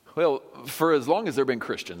Well, for as long as there have been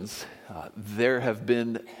Christians, there have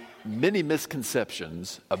been many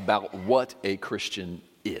misconceptions about what a Christian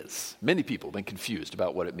is. Many people have been confused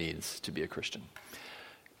about what it means to be a Christian.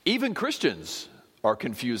 Even Christians are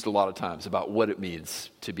confused a lot of times about what it means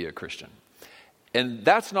to be a Christian. And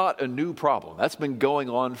that's not a new problem. That's been going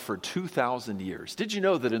on for 2,000 years. Did you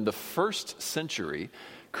know that in the first century,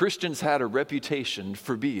 Christians had a reputation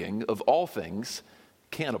for being, of all things,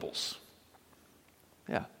 cannibals?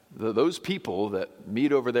 Yeah. Those people that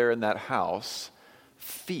meet over there in that house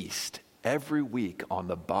feast every week on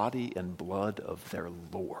the body and blood of their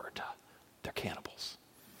Lord. They're cannibals.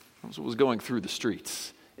 That's what was going through the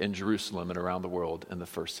streets in Jerusalem and around the world in the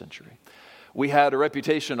first century. We had a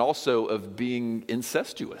reputation also of being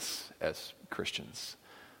incestuous as Christians.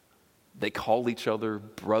 They call each other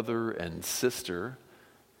brother and sister,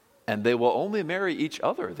 and they will only marry each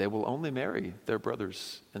other. They will only marry their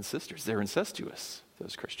brothers and sisters. They're incestuous,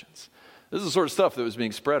 those Christians. This is the sort of stuff that was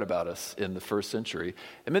being spread about us in the first century.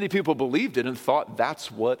 And many people believed it and thought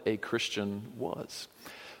that's what a Christian was.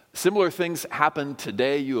 Similar things happen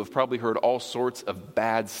today. You have probably heard all sorts of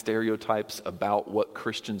bad stereotypes about what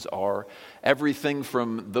Christians are. Everything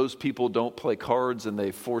from those people don't play cards and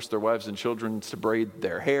they force their wives and children to braid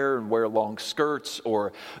their hair and wear long skirts,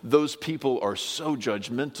 or those people are so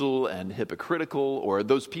judgmental and hypocritical, or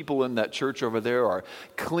those people in that church over there are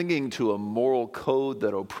clinging to a moral code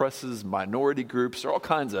that oppresses minority groups. There are all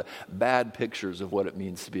kinds of bad pictures of what it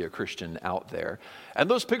means to be a Christian out there. And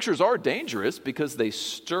those pictures are dangerous because they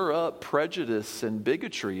stir up prejudice and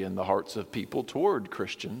bigotry in the hearts of people toward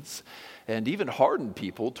Christians, and even harden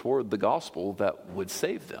people toward the gospel that would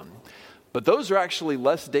save them. But those are actually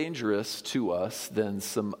less dangerous to us than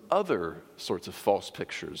some other sorts of false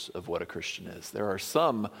pictures of what a Christian is. There are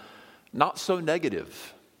some not so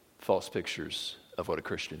negative false pictures of what a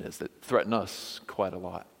Christian is that threaten us quite a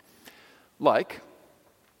lot. Like,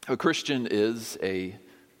 a Christian is a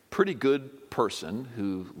pretty good person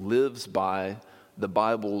who lives by the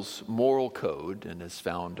Bible's moral code and has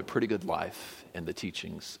found a pretty good life in the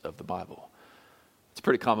teachings of the Bible. It's a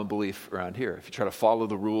pretty common belief around here. If you try to follow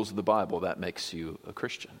the rules of the Bible, that makes you a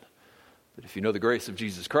Christian. But if you know the grace of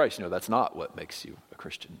Jesus Christ, you know that's not what makes you a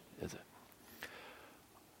Christian, is it?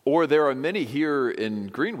 Or there are many here in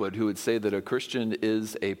Greenwood who would say that a Christian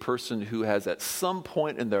is a person who has at some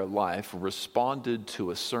point in their life responded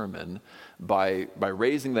to a sermon by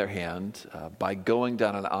raising their hand, by going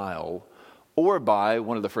down an aisle, or by,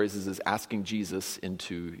 one of the phrases is, asking Jesus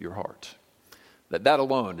into your heart. That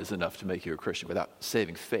alone is enough to make you a Christian without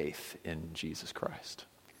saving faith in Jesus Christ.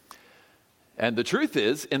 And the truth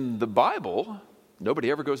is, in the Bible,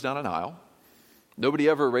 nobody ever goes down an aisle. Nobody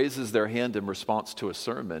ever raises their hand in response to a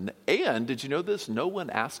sermon. And, did you know this? No one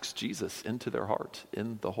asks Jesus into their heart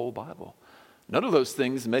in the whole Bible. None of those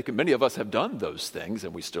things make, many of us have done those things,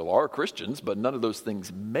 and we still are Christians, but none of those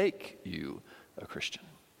things make you a Christian.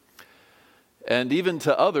 And even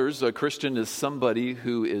to others, a Christian is somebody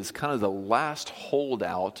who is kind of the last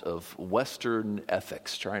holdout of Western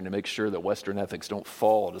ethics, trying to make sure that Western ethics don't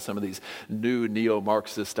fall to some of these new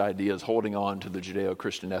neo-Marxist ideas, holding on to the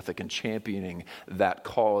Judeo-Christian ethic and championing that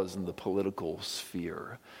cause in the political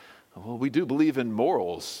sphere. Well, we do believe in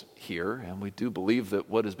morals here, and we do believe that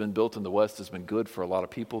what has been built in the West has been good for a lot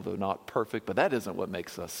of people, though not perfect, but that isn't what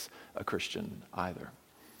makes us a Christian either.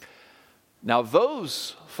 Now,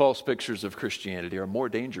 those false pictures of Christianity are more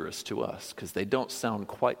dangerous to us because they don't sound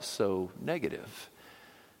quite so negative.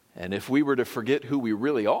 And if we were to forget who we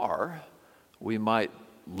really are, we might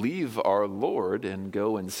leave our Lord and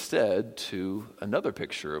go instead to another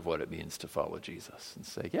picture of what it means to follow Jesus and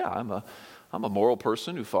say, yeah, I'm a moral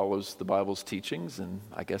person who follows the Bible's teachings, and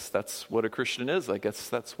I guess that's what a Christian is. I guess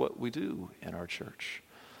that's what we do in our church.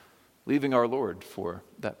 Leaving our Lord for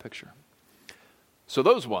that picture. So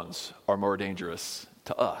those ones are more dangerous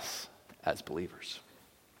to us as believers.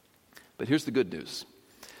 But here's the good news.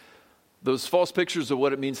 Those false pictures of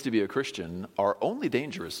what it means to be a Christian are only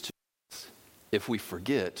dangerous to us if we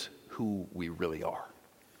forget who we really are.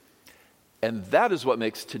 And that is what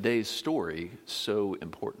makes today's story so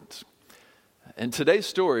important. In today's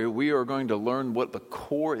story, we are going to learn what the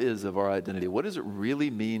core is of our identity. What does it really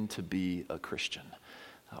mean to be a Christian?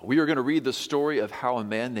 We are going to read the story of how a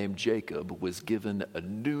man named Jacob was given a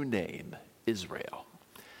new name, Israel.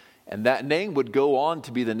 And that name would go on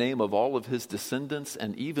to be the name of all of his descendants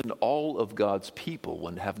and even all of God's people,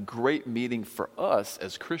 and have great meaning for us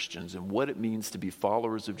as Christians and what it means to be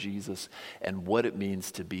followers of Jesus and what it means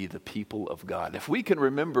to be the people of God. If we can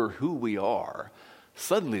remember who we are,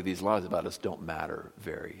 suddenly these lies about us don't matter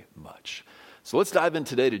very much. So let's dive in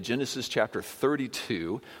today to Genesis chapter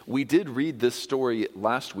 32. We did read this story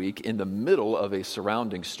last week in the middle of a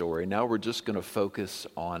surrounding story. Now we're just going to focus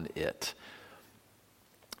on it.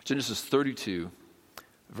 Genesis 32,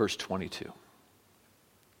 verse 22.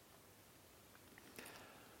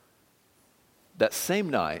 That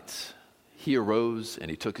same night, he arose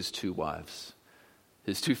and he took his 2 wives,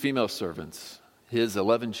 his 2 female servants, his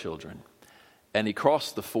 11 children, and he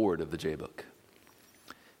crossed the ford of the Jabbok.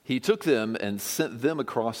 He took them and sent them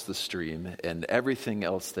across the stream and everything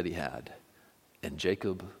else that he had, and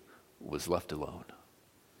Jacob was left alone.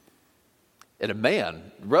 And a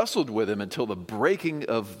man wrestled with him until the breaking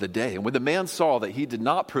of the day. And when the man saw that he did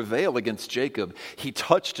not prevail against Jacob, he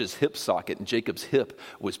touched his hip socket, and Jacob's hip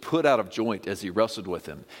was put out of joint as he wrestled with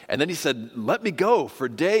him. And then he said, "Let me go, for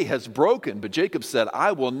day has broken." But Jacob said,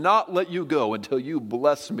 "I will not let you go until you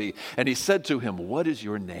bless me." And he said to him, "What is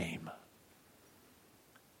your name?"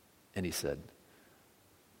 And he said,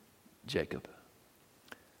 "Jacob."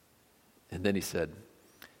 And then he said,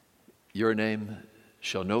 "Your name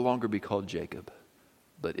shall no longer be called Jacob,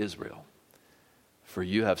 but Israel, for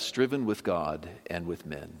you have striven with God and with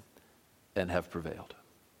men and have prevailed."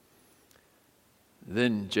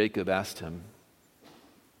 Then Jacob asked him,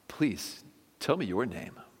 "Please tell me your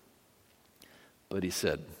name." But he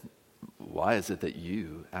said, "Why is it that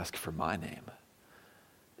you ask for my name?"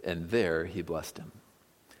 And there he blessed him.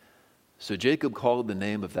 So Jacob called the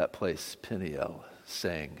name of that place Peniel,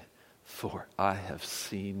 saying, "For I have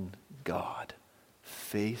seen God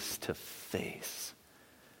face to face,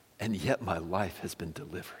 and yet my life has been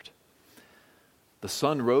delivered." The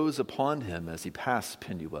sun rose upon him as he passed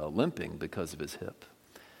Peniel, limping because of his hip.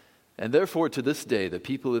 And therefore to this day the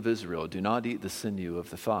people of Israel do not eat the sinew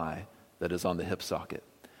of the thigh that is on the hip socket,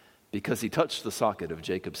 because he touched the socket of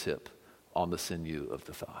Jacob's hip on the sinew of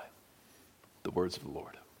the thigh. The words of the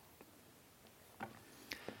Lord.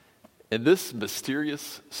 In this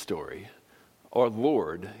mysterious story, our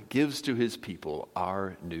Lord gives to his people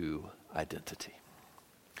our new identity.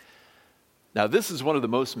 Now, this is one of the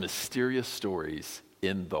most mysterious stories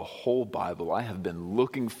in the whole Bible. I have been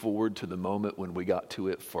looking forward to the moment when we got to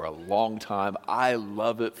it for a long time. I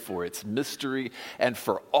love it for its mystery and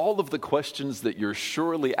for all of the questions that you're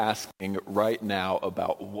surely asking right now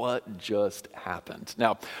about what just happened.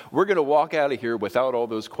 Now, we're going to walk out of here without all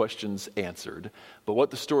those questions answered, but what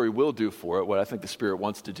the story will do for it, what I think the Spirit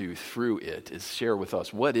wants to do through it, is share with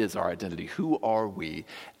us what is our identity? Who are we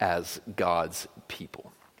as God's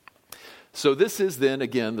people? So this is then,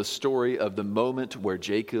 again, the story of the moment where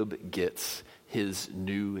Jacob gets his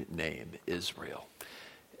new name, Israel.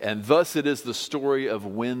 And thus it is the story of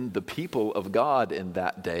when the people of God in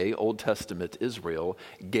that day, Old Testament Israel,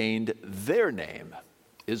 gained their name,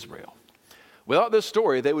 Israel. Without this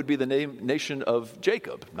story, they would be the nation of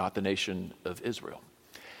Jacob, not the nation of Israel.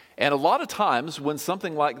 And a lot of times when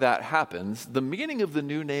something like that happens, the meaning of the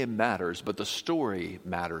new name matters, but the story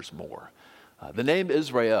matters more. The name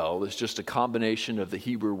Israel is just a combination of the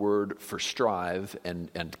Hebrew word for strive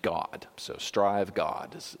and God. So strive,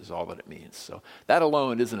 God is all that it means. So that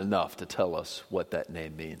alone isn't enough to tell us what that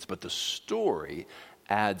name means. But the story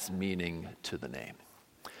adds meaning to the name.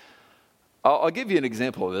 I'll give you an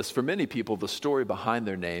example of this. For many people, the story behind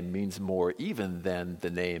their name means more even than the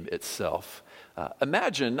name itself.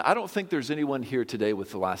 Imagine, I don't think there's anyone here today with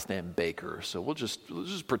the last name Baker, so we'll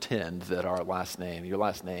just pretend that your last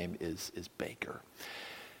name is Baker.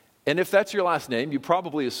 And if that's your last name, you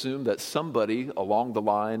probably assume that somebody along the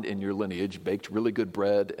line in your lineage baked really good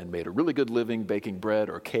bread and made a really good living baking bread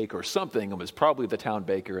or cake or something and was probably the town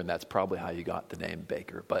baker, and that's probably how you got the name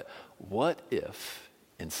Baker. But what if,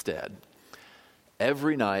 instead,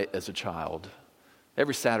 every night as a child,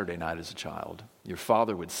 every Saturday night as a child, your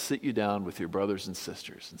father would sit you down with your brothers and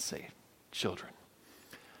sisters and say, "Children,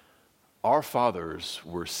 our fathers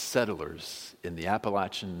were settlers in the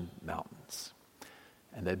Appalachian Mountains.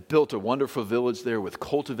 And they built a wonderful village there with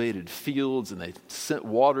cultivated fields, and they sent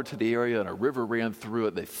water to the area, and a river ran through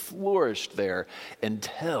it. They flourished there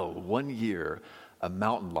until one year a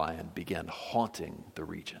mountain lion began haunting the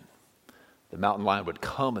region. The mountain lion would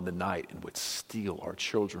come in the night and would steal our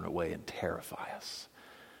children away and terrify us.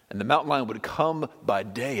 And the mountain lion would come by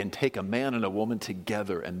day and take a man and a woman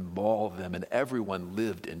together and maul them. And everyone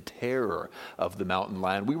lived in terror of the mountain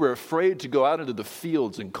lion. We were afraid to go out into the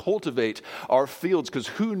fields and cultivate our fields, because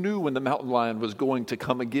who knew when the mountain lion was going to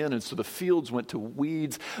come again? And so the fields went to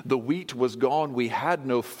weeds. The wheat was gone. We had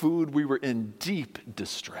no food. We were in deep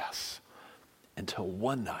distress. Until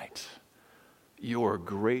one night, your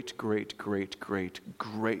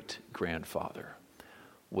great-great-great-great-grandfather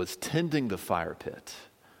was tending the fire pit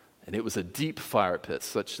And it was a deep fire pit,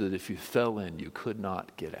 such that if you fell in, you could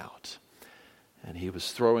not get out. And he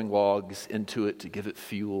was throwing logs into it to give it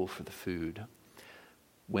fuel for the food,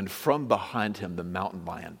 when from behind him the mountain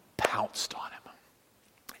lion pounced on him.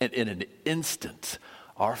 And in an instant,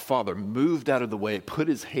 our Father moved out of the way, put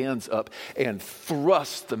his hands up, and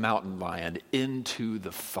thrust the mountain lion into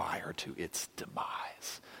the fire to its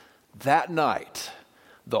demise. That night,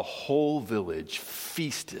 the whole village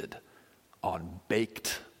feasted on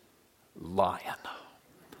baked lion.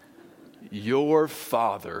 Your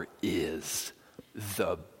Father is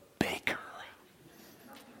the baker.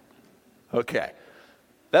 Okay,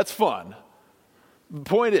 that's fun. The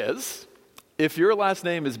point is, if your last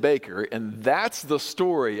name is Baker, and that's the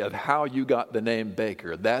story of how you got the name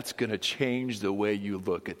Baker, that's going to change the way you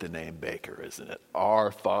look at the name Baker, isn't it?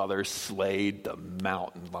 Our Father slayed the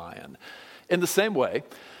mountain lion. In the same way,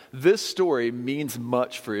 this story means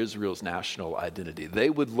much for Israel's national identity. They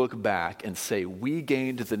would look back and say, we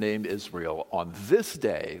gained the name Israel on this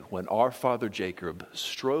day when our father Jacob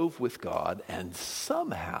strove with God and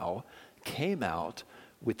somehow came out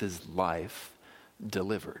with his life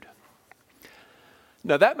delivered.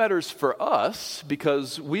 Now that matters for us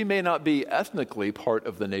because we may not be ethnically part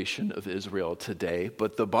of the nation of Israel today,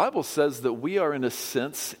 but the Bible says that we are, in a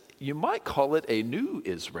sense, you might call it a new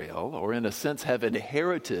Israel, or in a sense have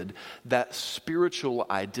inherited that spiritual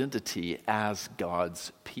identity as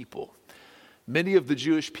God's people. Many of the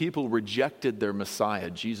Jewish people rejected their Messiah,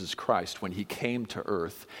 Jesus Christ, when he came to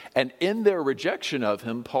earth. And in their rejection of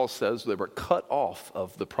him, Paul says they were cut off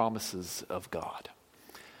of the promises of God.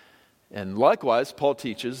 And likewise, Paul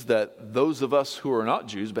teaches that those of us who are not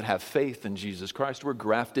Jews but have faith in Jesus Christ were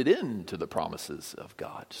grafted into the promises of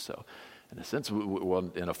God. So in a sense,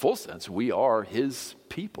 well, in a full sense, we are his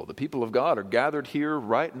people. The people of God are gathered here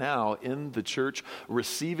right now in the church,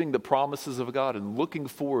 receiving the promises of God and looking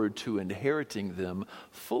forward to inheriting them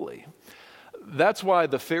fully. That's why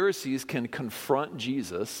the Pharisees can confront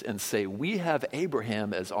Jesus and say, we have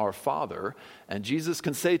Abraham as our father. And Jesus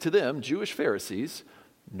can say to them, Jewish Pharisees,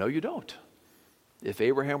 no, you don't. If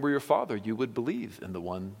Abraham were your father, you would believe in the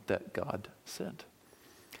one that God sent.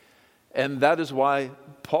 And that is why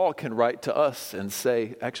Paul can write to us and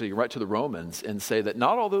say, actually write to the Romans and say that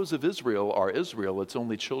not all those of Israel are Israel, it's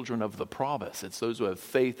only children of the promise. It's those who have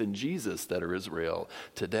faith in Jesus that are Israel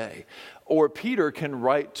today. Or Peter can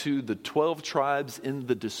write to the 12 tribes in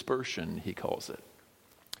the dispersion, he calls it,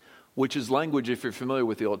 which is language, if you're familiar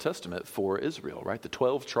with the Old Testament, for Israel, right? The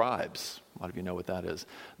 12 tribes. A lot of you know what that is.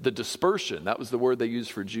 The dispersion, that was the word they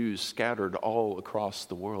used for Jews scattered all across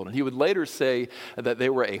the world. And he would later say that they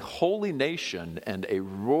were a holy nation and a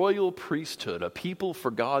royal priesthood, a people for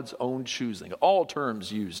God's own choosing. All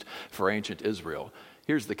terms used for ancient Israel.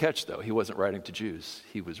 Here's the catch, though. He wasn't writing to Jews.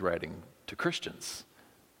 He was writing to Christians,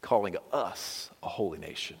 calling us a holy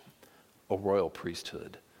nation, a royal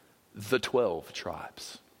priesthood, the 12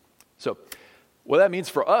 tribes. So what that means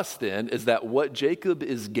for us then is that what Jacob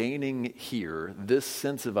is gaining here, this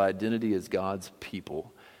sense of identity as God's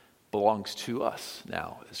people, belongs to us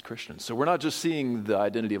now as Christians. So we're not just seeing the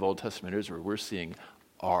identity of Old Testament Israel, we're seeing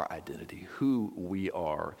our identity, who we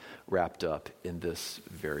are wrapped up in this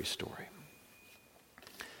very story.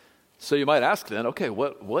 So you might ask then, okay,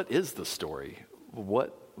 what is the story?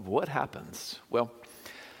 What happens? Well,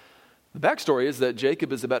 the backstory is that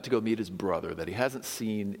Jacob is about to go meet his brother that he hasn't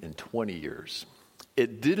seen in 20 years.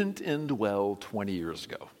 It didn't end well 20 years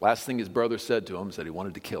ago. Last thing his brother said to him said he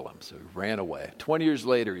wanted to kill him, so he ran away. 20 years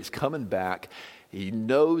later, he's coming back. He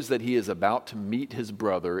knows that he is about to meet his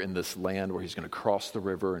brother in this land where he's going to cross the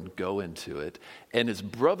river and go into it. And his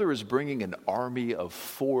brother is bringing an army of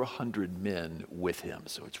 400 men with him.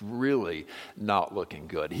 So it's really not looking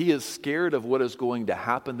good. He is scared of what is going to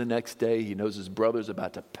happen the next day. He knows his brother's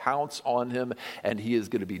about to pounce on him, and he is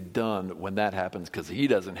going to be done when that happens because he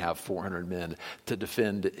doesn't have 400 men to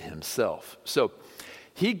defend himself. So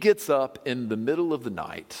he gets up in the middle of the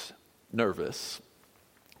night, nervous,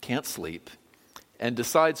 can't sleep, and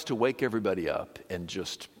decides to wake everybody up and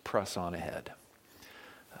just press on ahead.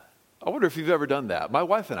 I wonder if you've ever done that. My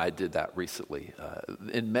wife and I did that recently.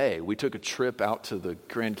 In May, we took a trip out to the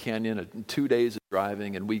Grand Canyon, 2 days of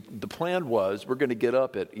driving, and the plan was we're going to get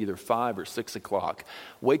up at either 5 or 6 o'clock,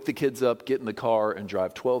 wake the kids up, get in the car, and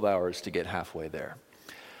drive 12 hours to get halfway there.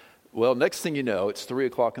 Well, next thing you know, it's 3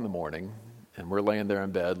 o'clock in the morning, and we're laying there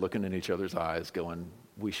in bed looking in each other's eyes going,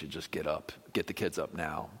 we should just get up, get the kids up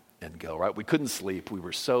now. and go, right? We couldn't sleep. We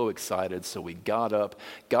were so excited. So we got up,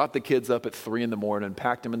 got the kids up at 3 a.m,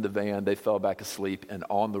 packed them in the van. They fell back asleep, and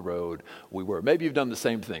on the road we were. Maybe you've done the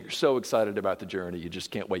same thing. You're so excited about the journey, you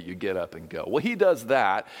just can't wait. You get up and go. Well, he does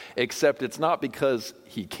that, except it's not because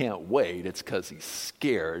he can't wait. It's because he's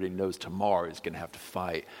scared and he knows tomorrow he's going to have to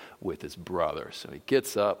fight with his brother. So he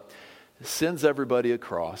gets up, sends everybody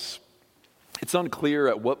across. It's unclear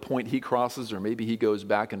at what point he crosses, or maybe he goes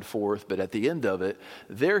back and forth, but at the end of it,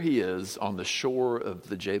 there he is on the shore of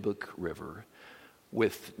the Jabbok River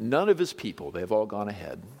with none of his people. They've all gone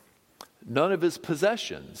ahead. None of his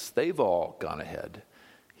possessions. They've all gone ahead.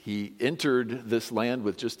 He entered this land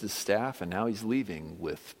with just his staff, and now he's leaving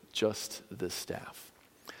with just this staff.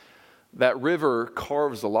 That river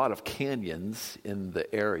carves a lot of canyons in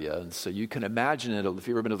the area, and so you can imagine it. If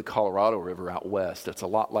you've ever been to the Colorado River out west, it's a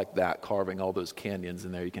lot like that, carving all those canyons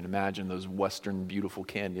in there. You can imagine those western beautiful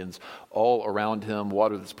canyons all around him,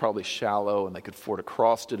 water that's probably shallow, and they could ford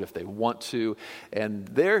across it if they want to. And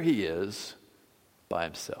there he is by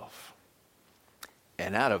himself.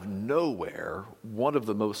 And out of nowhere, one of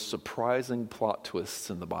the most surprising plot twists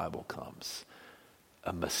in the Bible comes.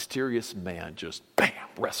 A mysterious man just, bam,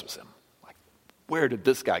 wrestles him. Where did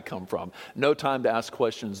this guy come from? No time to ask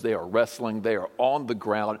questions. They are wrestling. They are on the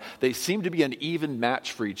ground. They seem to be an even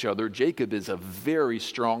match for each other. Jacob is a very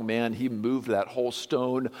strong man. He moved that whole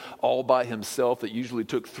stone all by himself. It usually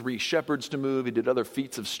took 3 shepherds to move. He did other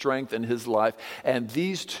feats of strength in his life. And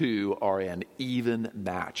these two are an even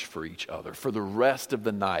match for each other. For the rest of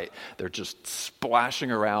the night, they're just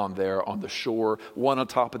splashing around there on the shore, one on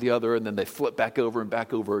top of the other, and then they flip back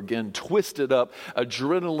over again, twisted up,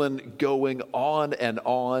 adrenaline going on and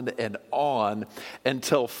on and on,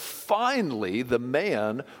 until finally the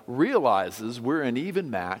man realizes we're an even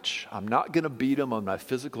match. I'm not going to beat him on my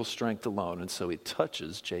physical strength alone. And so he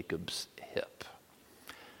touches Jacob's hip.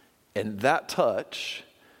 And that touch,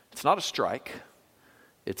 it's not a strike,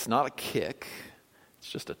 it's not a kick, it's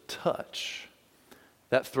just a touch.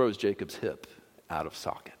 That throws Jacob's hip out of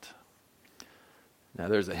socket. Now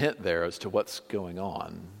there's a hint there as to what's going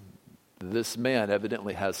on. This man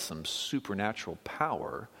evidently has some supernatural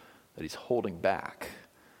power that he's holding back.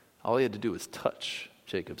 All he had to do was touch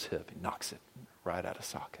Jacob's hip. He knocks it right out of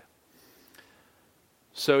socket.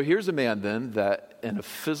 So here's a man then that in a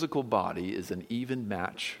physical body is an even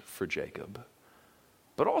match for Jacob,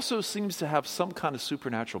 but also seems to have some kind of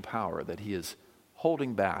supernatural power that he is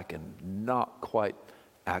holding back and not quite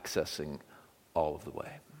accessing all of the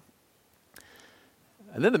way.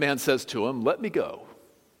 And then the man says to him, "Let me go.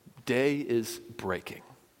 Day is breaking."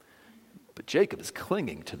 But Jacob is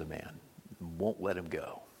clinging to the man and won't let him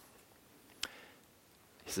go.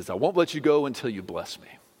 He says, "I won't let you go until you bless me."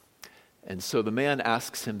 And so the man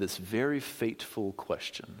asks him this very fateful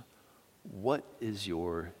question: "What is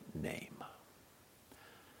your name?"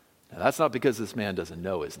 Now that's not because this man doesn't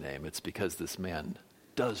know his name. It's because this man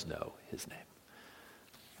does know his name.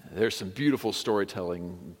 There's some beautiful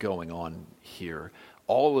storytelling going on here,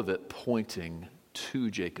 all of it pointing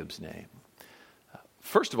to Jacob's name.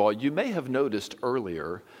 First of all, you may have noticed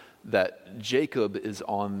earlier that Jacob is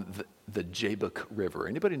on the Jabbok River.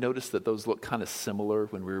 Anybody notice that those look kind of similar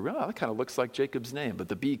when we were, that kind of looks like Jacob's name, but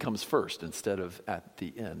the B comes first instead of at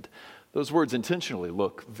the end. Those words intentionally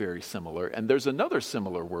look very similar. And there's another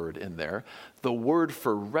similar word in there. The word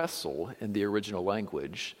for wrestle in the original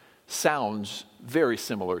language sounds very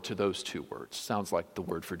similar to those two words. Sounds like the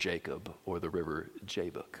word for Jacob or the river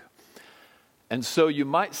Jabbok. And so you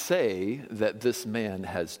might say that this man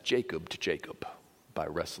has Jacobed Jacob by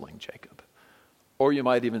wrestling Jacob. Or you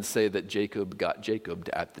might even say that Jacob got Jacobed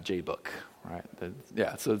at the Jabbok, right?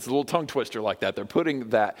 So it's a little tongue twister like that. They're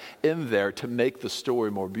putting that in there to make the story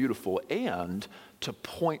more beautiful and to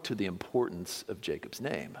point to the importance of Jacob's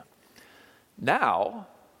name. Now,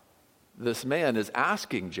 this man is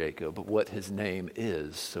asking Jacob what his name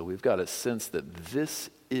is. So we've got a sense that this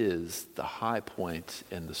is the high point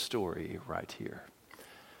in the story right here.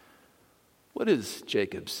 What is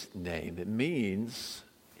Jacob's name? It means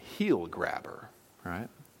heel grabber, right?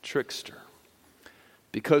 Trickster.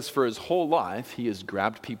 Because for his whole life, he has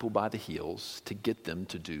grabbed people by the heels to get them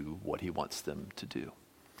to do what he wants them to do.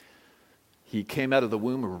 He came out of the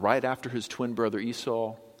womb right after his twin brother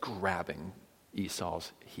Esau, grabbing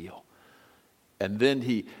Esau's heel. And then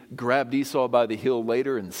he grabbed Esau by the heel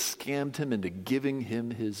later and scammed him into giving him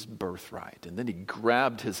his birthright. And then he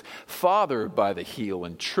grabbed his father by the heel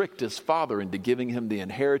and tricked his father into giving him the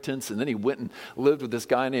inheritance. And then he went and lived with this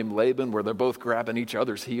guy named Laban, where they're both grabbing each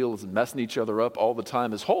other's heels and messing each other up all the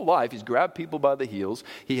time. His whole life, he's grabbed people by the heels.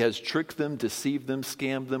 He has tricked them, deceived them,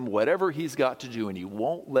 scammed them, whatever he's got to do, and he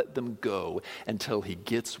won't let them go until he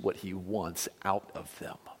gets what he wants out of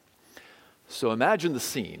them. So imagine the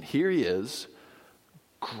scene. Here he is,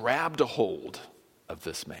 grabbed a hold of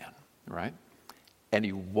this man, right? And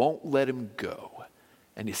he won't let him go.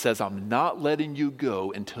 And he says, I'm not letting you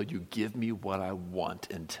go until you give me what I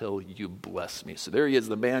want, until you bless me. So there he is,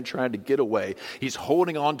 the man trying to get away. He's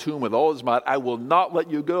holding on to him with all his might. I will not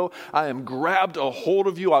let you go. I am grabbed a hold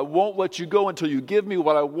of you. I won't let you go until you give me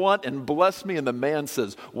what I want and bless me. And the man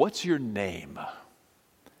says, what's your name?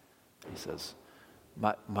 He says,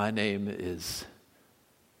 my name is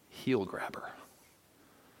Heel Grabber.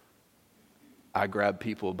 I grab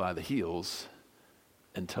people by the heels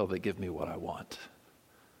until they give me what I want,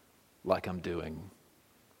 like I'm doing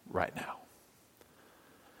right now.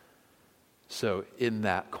 So in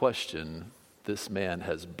that question, this man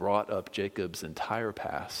has brought up Jacob's entire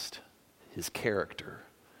past, his character,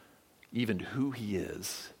 even who he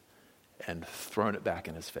is, and thrown it back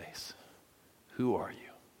in his face. Who are you?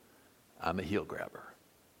 I'm a heel grabber,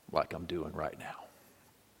 like I'm doing right now.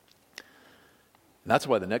 And that's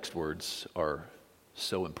why the next words are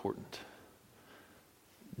so important.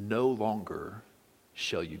 No longer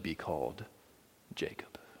shall you be called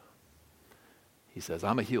Jacob. He says,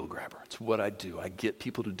 I'm a heel grabber. It's what I do. I get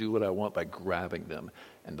people to do what I want by grabbing them.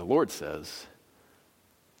 And the Lord says,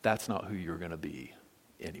 that's not who you're going to be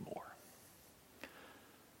anymore.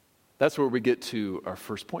 That's where we get to our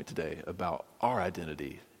first point today about our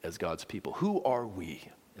identity as God's people. Who are we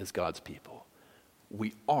as God's people?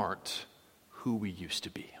 We aren't who we used to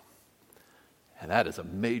be. And that is a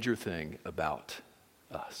major thing about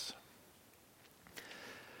us.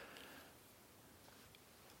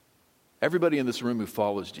 Everybody in this room who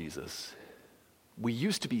follows Jesus, we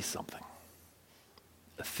used to be something.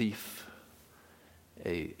 A thief,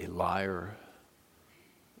 a liar,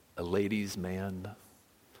 a ladies' man,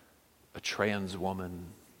 a trans woman,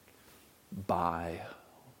 bi.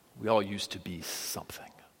 We all used to be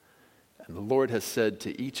something. And the Lord has said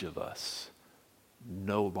to each of us,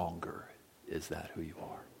 no longer is that who you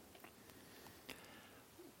are.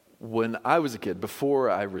 When I was a kid, before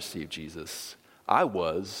I received Jesus, I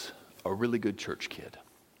was a really good church kid.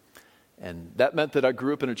 And that meant that I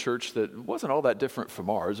grew up in a church that wasn't all that different from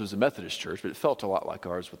ours. It was a Methodist church, but it felt a lot like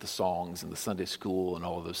ours with the songs and the Sunday school and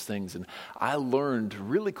all of those things. And I learned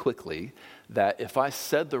really quickly that if I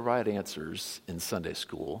said the right answers in Sunday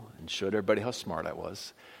school and showed everybody how smart I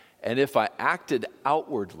was, and if I acted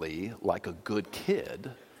outwardly like a good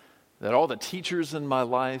kid, that all the teachers in my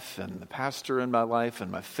life and the pastor in my life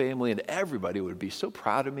and my family and everybody would be so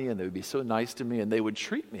proud of me, and they would be so nice to me, and they would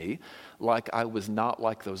treat me like I was not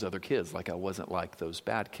like those other kids, like I wasn't like those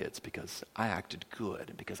bad kids, because I acted good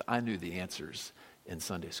and because I knew the answers in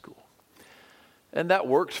Sunday school. And that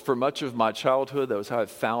worked for much of my childhood. That was how I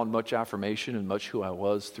found much affirmation and much who I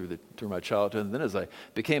was through my childhood. And then as I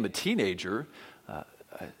became a teenager,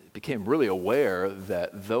 I became really aware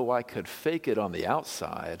that though I could fake it on the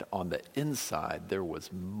outside, on the inside there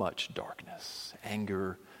was much darkness,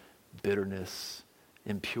 anger, bitterness,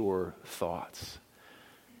 impure thoughts.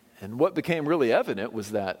 And what became really evident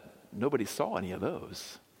was that nobody saw any of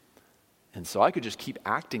those. And so I could just keep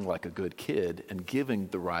acting like a good kid and giving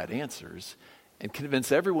the right answers and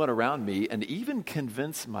convince everyone around me, and even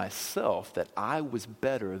convince myself that I was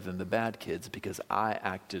better than the bad kids because I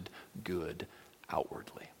acted good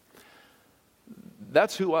outwardly.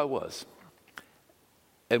 That's who I was.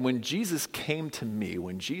 And when Jesus came to me,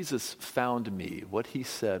 when Jesus found me, what he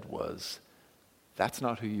said was, that's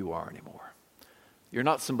not who you are anymore. You're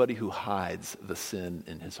not somebody who hides the sin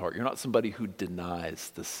in his heart. You're not somebody who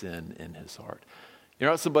denies the sin in his heart. You're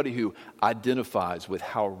not somebody who identifies with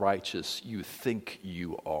how righteous you think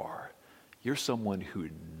you are. You're someone who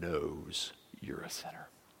knows you're a sinner.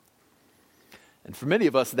 And for many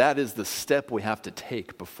of us, that is the step we have to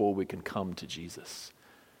take before we can come to Jesus.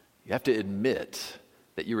 You have to admit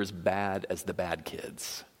that you're as bad as the bad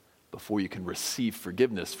kids before you can receive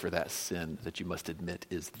forgiveness for that sin that you must admit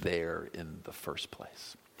is there in the first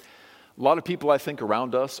place. A lot of people I think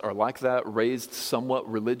around us are like that, raised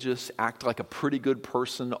somewhat religious, act like a pretty good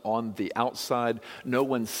person on the outside. No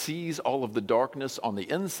one sees all of the darkness on the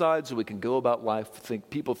inside, so we can go about life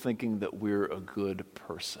people thinking that we're a good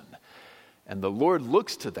person. And the Lord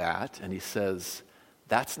looks to that and he says,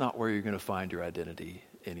 that's not where you're going to find your identity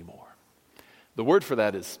anymore. The word for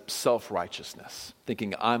that is self-righteousness,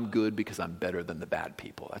 thinking I'm good because I'm better than the bad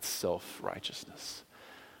people. That's self-righteousness.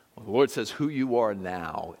 Well, the Lord says who you are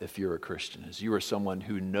now, if you're a Christian, is you are someone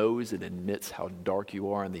who knows and admits how dark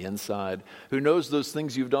you are on the inside, who knows those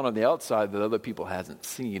things you've done on the outside that other people hasn't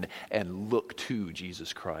seen, and look to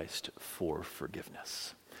Jesus Christ for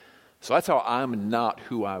forgiveness. So that's how I'm not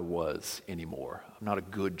who I was anymore. I'm not a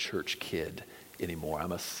good church kid anymore.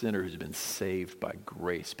 I'm a sinner who's been saved by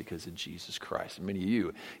grace because of Jesus Christ. And many of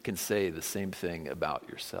you can say the same thing about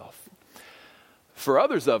yourself. For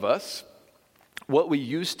others of us, what we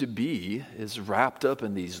used to be is wrapped up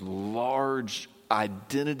in these large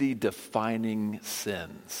identity-defining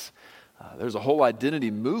sins. There's a whole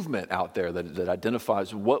identity movement out there that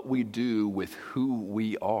identifies what we do with who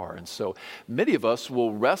we are. And so many of us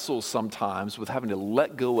will wrestle sometimes with having to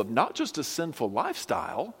let go of not just a sinful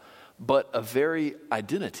lifestyle, but a very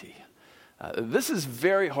identity. This is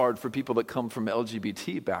very hard for people that come from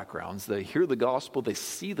LGBT backgrounds. They hear the gospel, they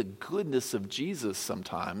see the goodness of Jesus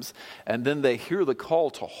sometimes, and then they hear the call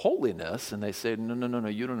to holiness, and they say, no,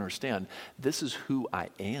 you don't understand. This is who I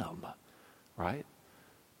am, right?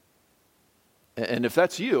 And if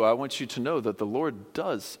that's you, I want you to know that the Lord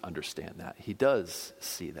does understand that. He does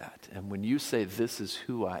see that. And when you say, this is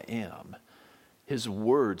who I am, his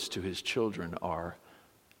words to his children are,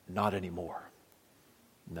 not anymore.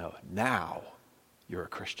 No, now you're a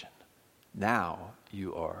Christian. Now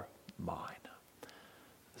you are mine.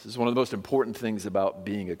 This is one of the most important things about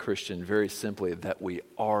being a Christian, very simply, that we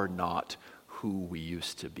are not who we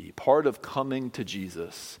used to be. Part of coming to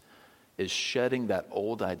Jesus is shedding that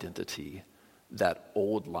old identity, that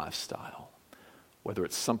old lifestyle, whether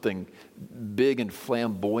it's something big and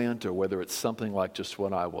flamboyant or whether it's something like just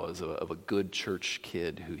what I was, of a good church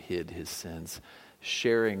kid who hid his sins,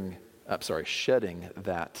 shedding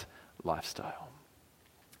that lifestyle.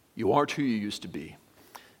 You aren't who you used to be,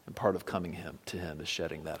 and part of coming to him is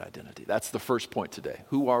shedding that identity. That's the first point today.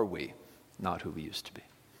 Who are we? Not who we used to be.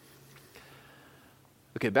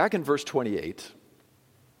 Okay, back in verse 28,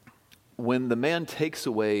 when the man takes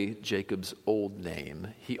away Jacob's old name,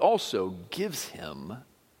 he also gives him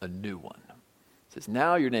a new one. He says,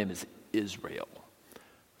 now your name is Israel,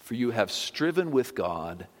 for you have striven with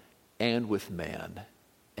God and with man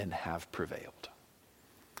and have prevailed.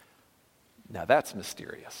 Now that's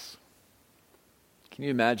mysterious. Can you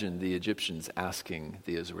imagine the Egyptians asking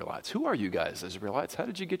the Israelites, who are you guys, Israelites? How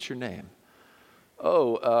did you get your name?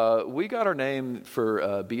 We got our name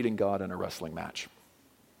for beating God in a wrestling match.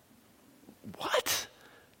 What?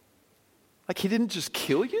 Like he didn't just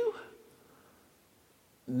kill you?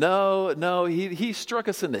 No, he struck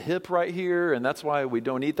us in the hip right here, and that's why we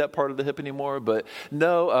don't eat that part of the hip anymore. But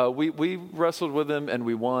no, we wrestled with him and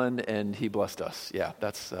we won, and he blessed us. Yeah,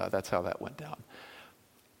 that's how that went down.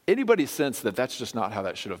 Anybody sense that that's just not how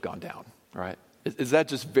that should have gone down, right? Is that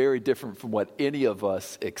just very different from what any of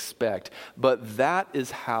us expect? But that is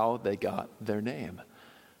how they got their name.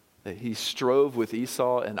 He strove with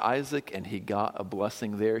Esau and Isaac, and he got a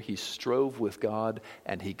blessing there. He strove with God,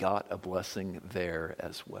 and he got a blessing there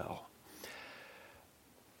as well.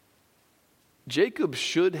 Jacob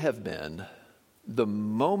should have been, the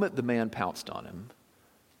moment the man pounced on him,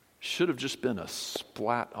 should have just been a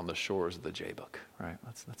splat on the shores of the Jabbok, right?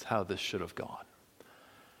 That's how this should have gone.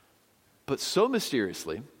 But so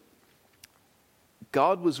mysteriously,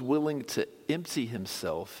 God was willing to empty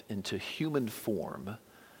himself into human form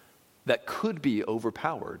that could be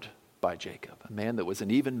overpowered by Jacob, a man that was an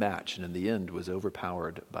even match and in the end was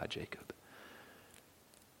overpowered by Jacob.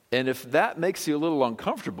 And if that makes you a little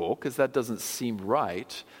uncomfortable, because that doesn't seem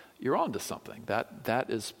right, you're onto something. That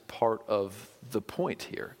is part of the point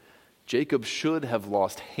here. Jacob should have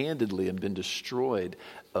lost handedly and been destroyed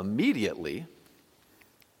immediately,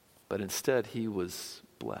 but instead he was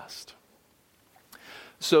blessed.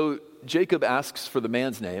 So Jacob asks for the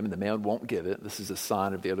man's name, and the man won't give it. This is a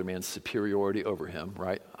sign of the other man's superiority over him,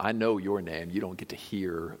 right? I know your name. You don't get to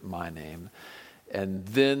hear my name. And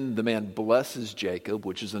then the man blesses Jacob,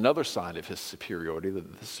 which is another sign of his superiority. The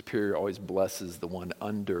superior always blesses the one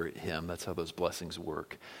under him. That's how those blessings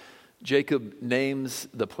work. Jacob names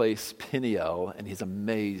the place Peniel, and he's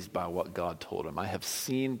amazed by what God told him. I have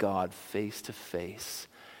seen God face to face,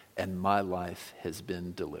 and my life has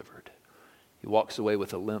been delivered. He walks away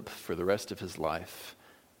with a limp for the rest of his life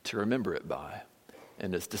to remember it by.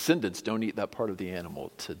 And his descendants don't eat that part of the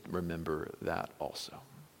animal to remember that also.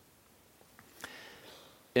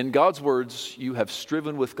 In God's words, you have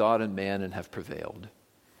striven with God and man and have prevailed.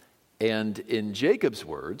 And in Jacob's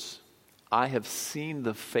words, I have seen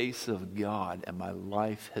the face of God and my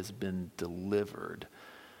life has been delivered.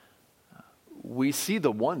 we see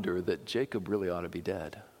the wonder that Jacob really ought to be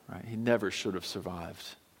dead, right? He never should have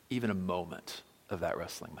survived even a moment of that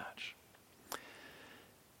wrestling match.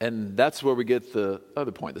 And that's where we get the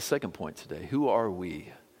other point, the second point today. Who are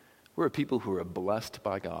we? We're a people who are blessed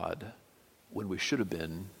by God when we should have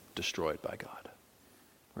been destroyed by God.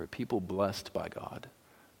 We're a people blessed by God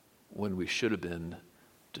when we should have been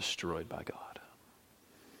destroyed by God.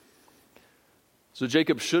 So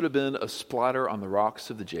Jacob should have been a splatter on the rocks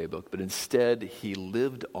of the Jabbok, but instead he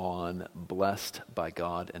lived on blessed by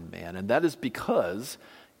God and man. And that is because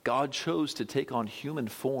God chose to take on human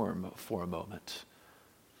form for a moment,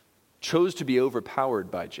 chose to be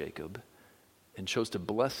overpowered by Jacob, and chose to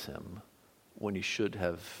bless him when he should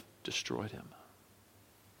have destroyed him.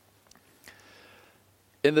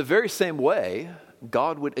 In the very same way,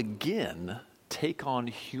 God would again take on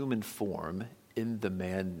human form in the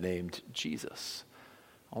man named Jesus.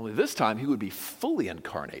 Only this time he would be fully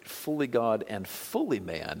incarnate, fully God and fully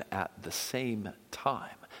man at the same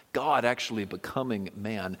time. God actually becoming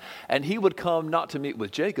man. And he would come not to meet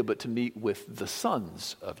with Jacob, but to meet with the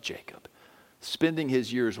sons of Jacob, spending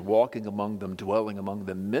his years walking among them, dwelling among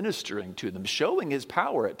them, ministering to them, showing his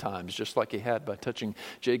power at times, just like he had by touching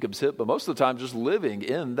Jacob's hip, but most of the time just living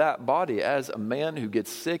in that body as a man who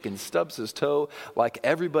gets sick and stubs his toe like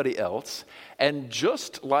everybody else. And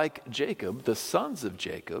just like Jacob, the sons of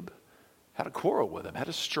Jacob had a quarrel with him, had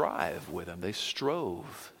a strive with him. They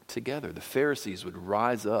strove together. The Pharisees would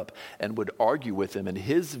rise up and would argue with him, and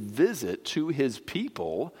his visit to his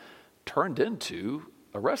people turned into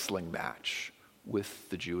a wrestling match with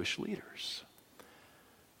the Jewish leaders.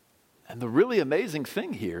 And the really amazing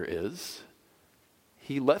thing here is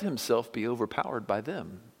he let himself be overpowered by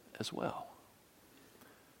them as well.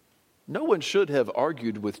 No one should have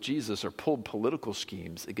argued with Jesus or pulled political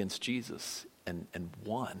schemes against Jesus and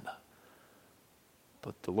won.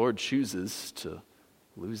 But the Lord chooses to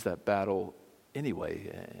lose that battle anyway,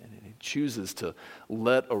 and he chooses to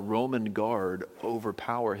let a Roman guard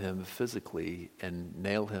overpower him physically and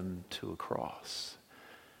nail him to a cross.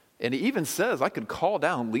 And he even says, I could call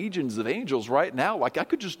down legions of angels right now, like I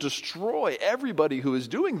could just destroy everybody who is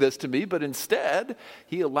doing this to me, but instead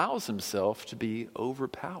he allows himself to be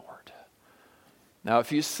overpowered. Now,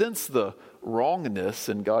 if you sense the wrongness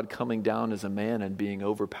in God coming down as a man and being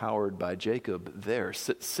overpowered by Jacob there,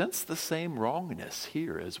 sense the same wrongness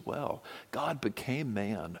here as well. God became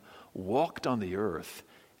man, walked on the earth,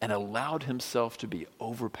 and allowed himself to be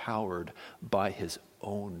overpowered by his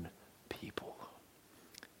own people.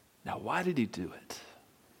 Now, why did he do it?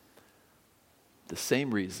 The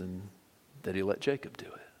same reason that he let Jacob do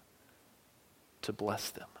it, to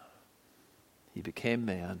bless them. He became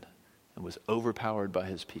man and was overpowered by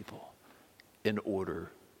his people in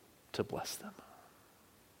order to bless them.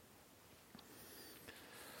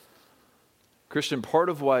 Christian, part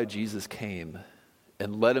of why Jesus came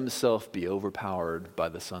and let himself be overpowered by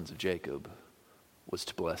the sons of Jacob was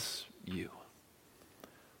to bless you.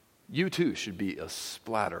 You too should be a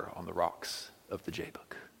splatter on the rocks of the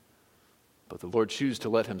Jabbok. But the Lord chose to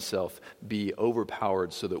let himself be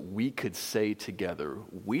overpowered so that we could say together,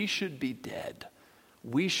 we should be dead.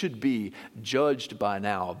 We should be judged by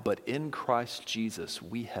now, but in Christ Jesus,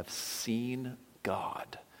 we have seen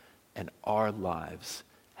God and our lives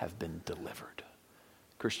have been delivered.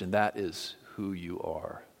 Christian, that is who you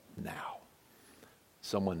are now.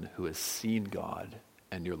 Someone who has seen God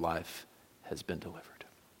and your life has been delivered.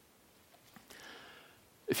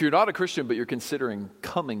 If you're not a Christian, but you're considering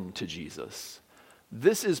coming to Jesus,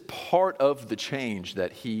 this is part of the change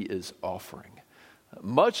that he is offering.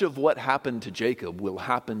 Much of what happened to Jacob will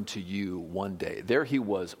happen to you one day. There he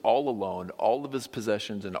was, all alone, all of his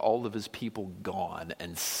possessions and all of his people gone,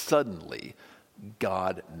 and suddenly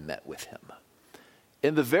God met with him.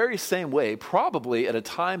 In the very same way, probably at a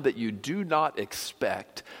time that you do not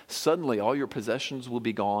expect, suddenly all your possessions will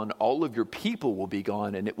be gone, all of your people will be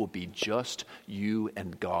gone, and it will be just you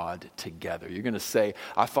and God together. You're going to say,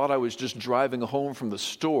 I thought I was just driving home from the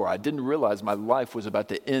store. I didn't realize my life was about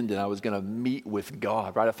to end and I was going to meet with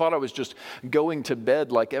God, right? I thought I was just going to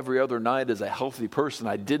bed like every other night as a healthy person.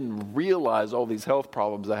 I didn't realize all these health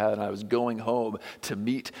problems I had, and I was going home to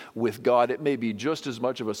meet with God. It may be just as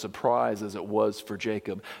much of a surprise as it was for Jacob.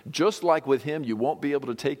 Just like with him, you won't be able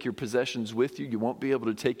to take your possessions with you. You won't be able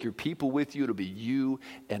to take your people with you. It'll be you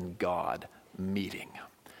and God meeting.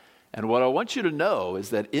 And what I want you to know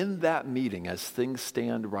is that in that meeting, as things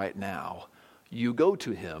stand right now, you go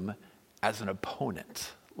to him as an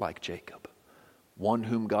opponent like Jacob, one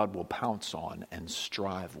whom God will pounce on and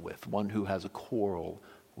strive with, one who has a quarrel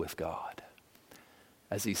with God.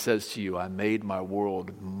 As he says to you, I made my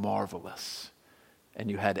world marvelous and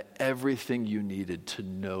you had everything you needed to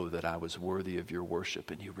know that I was worthy of your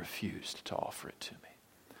worship, and you refused to offer it to me.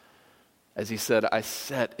 As he said, I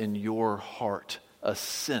set in your heart a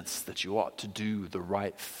sense that you ought to do the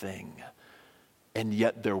right thing. And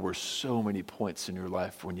yet there were so many points in your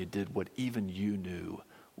life when you did what even you knew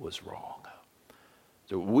was wrong.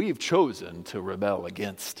 So we've chosen to rebel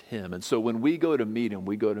against him. And so when we go to meet him,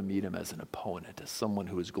 we go to meet him as an opponent, as someone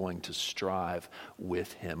who is going to strive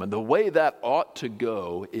with him. And the way that ought to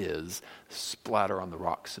go is splatter on the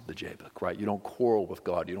rocks of the Jabbok, right? You don't quarrel with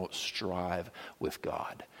God. You don't strive with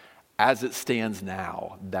God. As it stands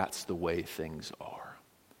now, that's the way things are.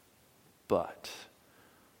 But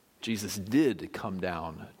Jesus did come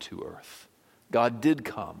down to earth. God did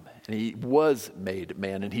come, and he was made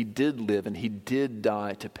man, and he did live, and he did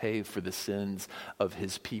die to pay for the sins of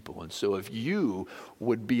his people. And so if you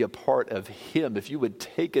would be a part of him, if you would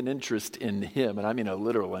take an interest in him, and I mean a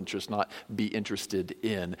literal interest, not be interested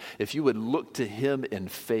in, if you would look to him in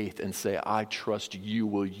faith and say, I trust you,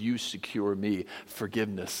 will you secure me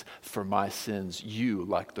forgiveness for my sins? You,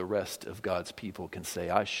 like the rest of God's people, can say,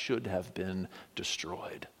 I should have been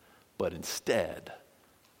destroyed, but instead,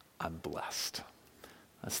 I'm blessed.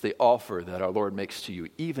 That's the offer that our Lord makes to you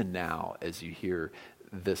even now as you hear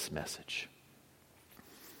this message.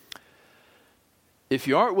 If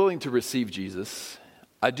you aren't willing to receive Jesus,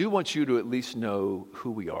 I do want you to at least know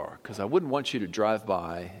who we are, because I wouldn't want you to drive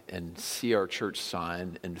by and see our church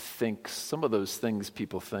sign and think some of those things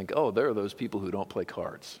people think, oh, there are those people who don't play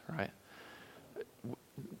cards, right?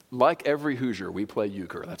 Like every Hoosier, we play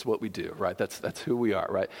euchre. That's what we do, right? That's who we are,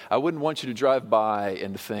 right? I wouldn't want you to drive by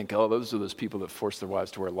and think, oh, those are those people that force their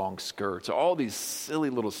wives to wear long skirts. All these silly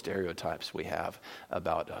little stereotypes we have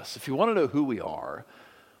about us. If you want to know who we are,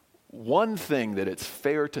 one thing that it's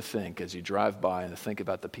fair to think as you drive by and to think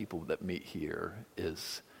about the people that meet here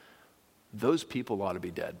is those people ought to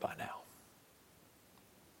be dead by now.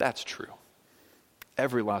 That's true.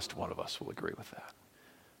 Every last one of us will agree with that.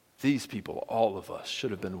 These people, all of us,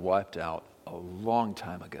 should have been wiped out a long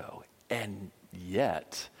time ago. And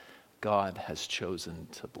yet, God has chosen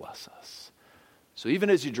to bless us. So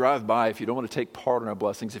even as you drive by, if you don't want to take part in our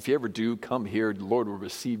blessings, if you ever do, come here. The Lord will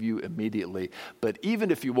receive you immediately. But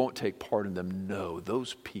even if you won't take part in them, know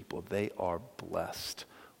those people, they are blessed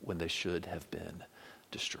when they should have been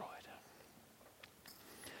destroyed.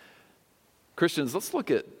 Christians, let's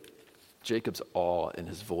look at Jacob's awe in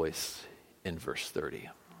his voice in verse 30.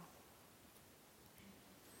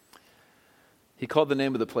 He called the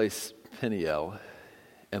name of the place Peniel,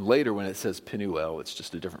 and later when it says Penuel, it's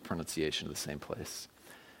just a different pronunciation of the same place.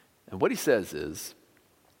 And what he says is,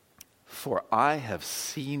 for I have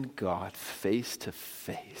seen God face to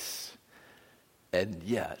face, and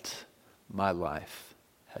yet my life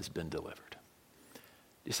has been delivered.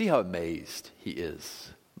 You see how amazed he is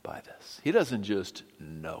by this? He doesn't just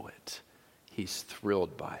know it. He's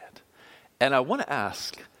thrilled by it. And I want to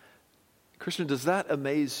ask, Christian, does that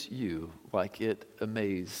amaze you like it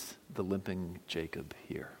amazed the limping Jacob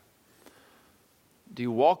here? Do you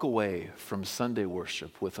walk away from Sunday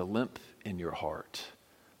worship with a limp in your heart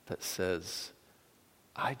that says,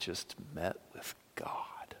 I just met with God?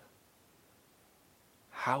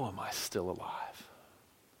 How am I still alive?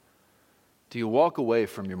 Do you walk away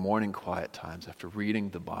from your morning quiet times after reading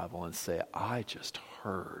the Bible and say, I just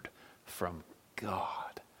heard from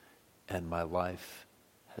God and my life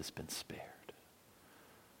has been spared?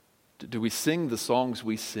 Do we sing the songs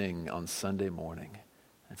we sing on Sunday morning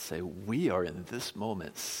and say, we are in this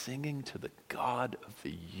moment singing to the God of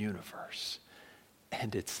the universe,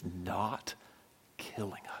 and it's not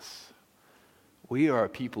killing us? We are a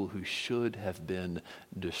people who should have been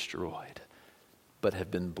destroyed, but have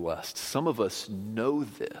been blessed. Some of us know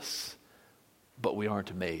this, but we aren't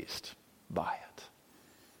amazed by it.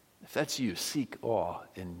 If that's you, seek awe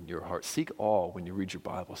in your heart. Seek awe when you read your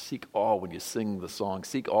Bible. Seek awe when you sing the song.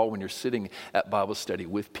 Seek awe when you're sitting at Bible study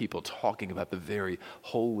with people talking about the very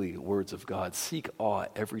holy words of God. Seek awe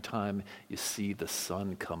every time you see the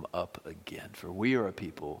sun come up again. For we are a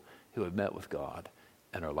people who have met with God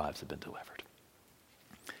and our lives have been delivered.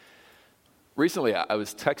 Recently, I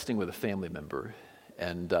was texting with a family member,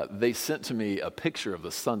 and they sent to me a picture of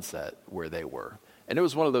the sunset where they were. And it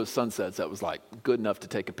was one of those sunsets that was like good enough to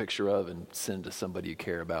take a picture of and send to somebody you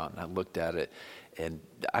care about. And I looked at it, and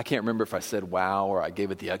I can't remember if I said wow or I gave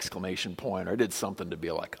it the exclamation point or I did something to be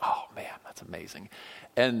like, oh man, that's amazing.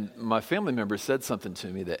 And my family member said something to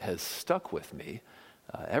me that has stuck with me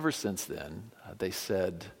ever since then. They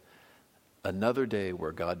said, another day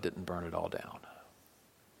where God didn't burn it all down.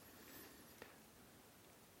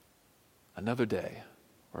 Another day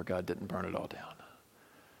where God didn't burn it all down.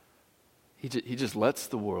 He just lets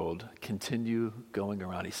the world continue going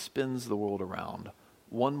around. He spins the world around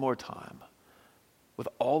one more time with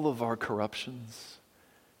all of our corruptions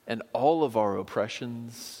and all of our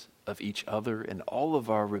oppressions of each other and all of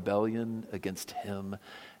our rebellion against him.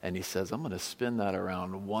 And he says, I'm going to spin that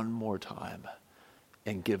around one more time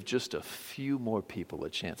and give just a few more people a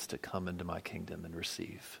chance to come into my kingdom and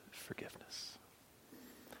receive forgiveness.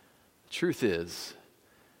 The truth is,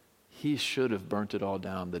 he should have burnt it all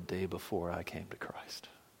down the day before I came to Christ.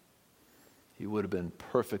 He would have been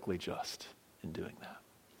perfectly just in doing that.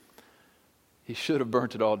 He should have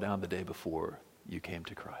burnt it all down the day before you came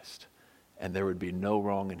to Christ. And there would be no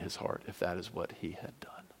wrong in his heart if that is what he had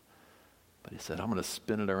done. But he said, I'm going to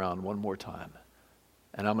spin it around one more time,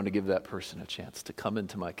 and I'm going to give that person a chance to come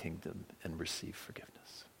into my kingdom and receive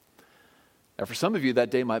forgiveness. Now, for some of you,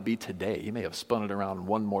 that day might be today. You may have spun it around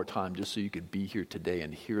one more time just so you could be here today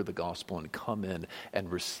and hear the gospel and come in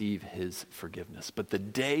and receive his forgiveness. But the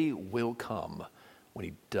day will come when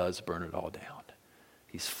he does burn it all down.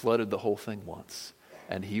 He's flooded the whole thing once,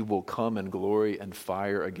 and he will come in glory and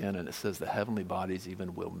fire again. And it says the heavenly bodies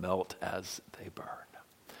even will melt as they burn.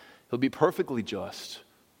 He'll be perfectly just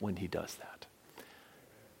when he does that.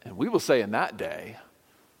 And we will say in that day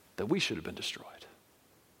that we should have been destroyed,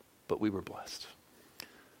 but we were blessed.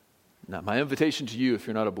 Now, my invitation to you, if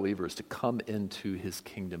you're not a believer, is to come into his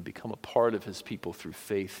kingdom, become a part of his people through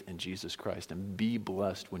faith in Jesus Christ, and be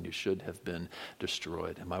blessed when you should have been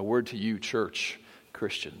destroyed. And my word to you, church,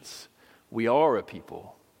 Christians, we are a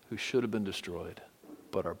people who should have been destroyed,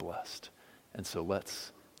 but are blessed. And so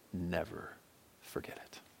let's never forget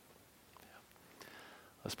it.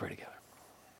 Let's pray together.